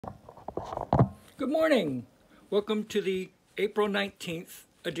Good morning. Welcome to the April 19th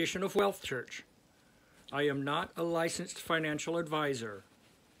edition of Wealth Church. I am not a licensed financial advisor.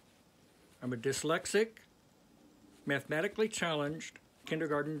 I'm a dyslexic, mathematically challenged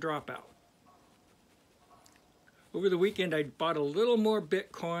kindergarten dropout. Over the weekend, I bought a little more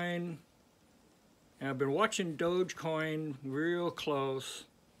Bitcoin, and I've been watching Dogecoin real close.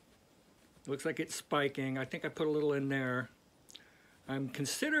 Looks like it's spiking. I think I put a little in there. I'm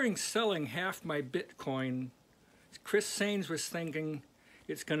considering selling half my Bitcoin. Chris Saines was thinking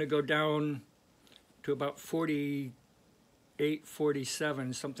it's going to go down to about 48,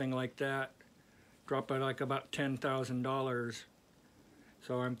 47, something like that. Drop by like about $10,000.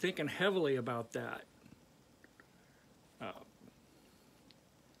 So I'm thinking heavily about that.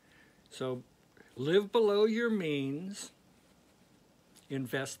 So live below your means,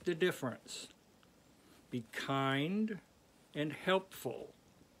 invest the difference. Be kind and helpful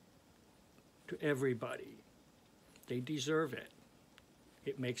to everybody. They deserve it.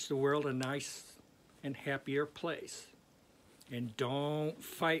 It makes the world a nice and happier place. And don't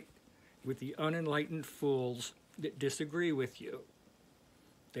fight with the unenlightened fools that disagree with you.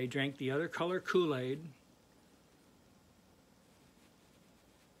 They drank the other color Kool-Aid.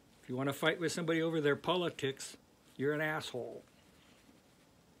 If you want to fight with somebody over their politics, you're an asshole.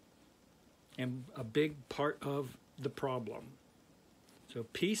 And a big part of the problem. So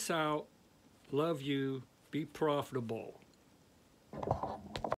peace out, love you, be profitable.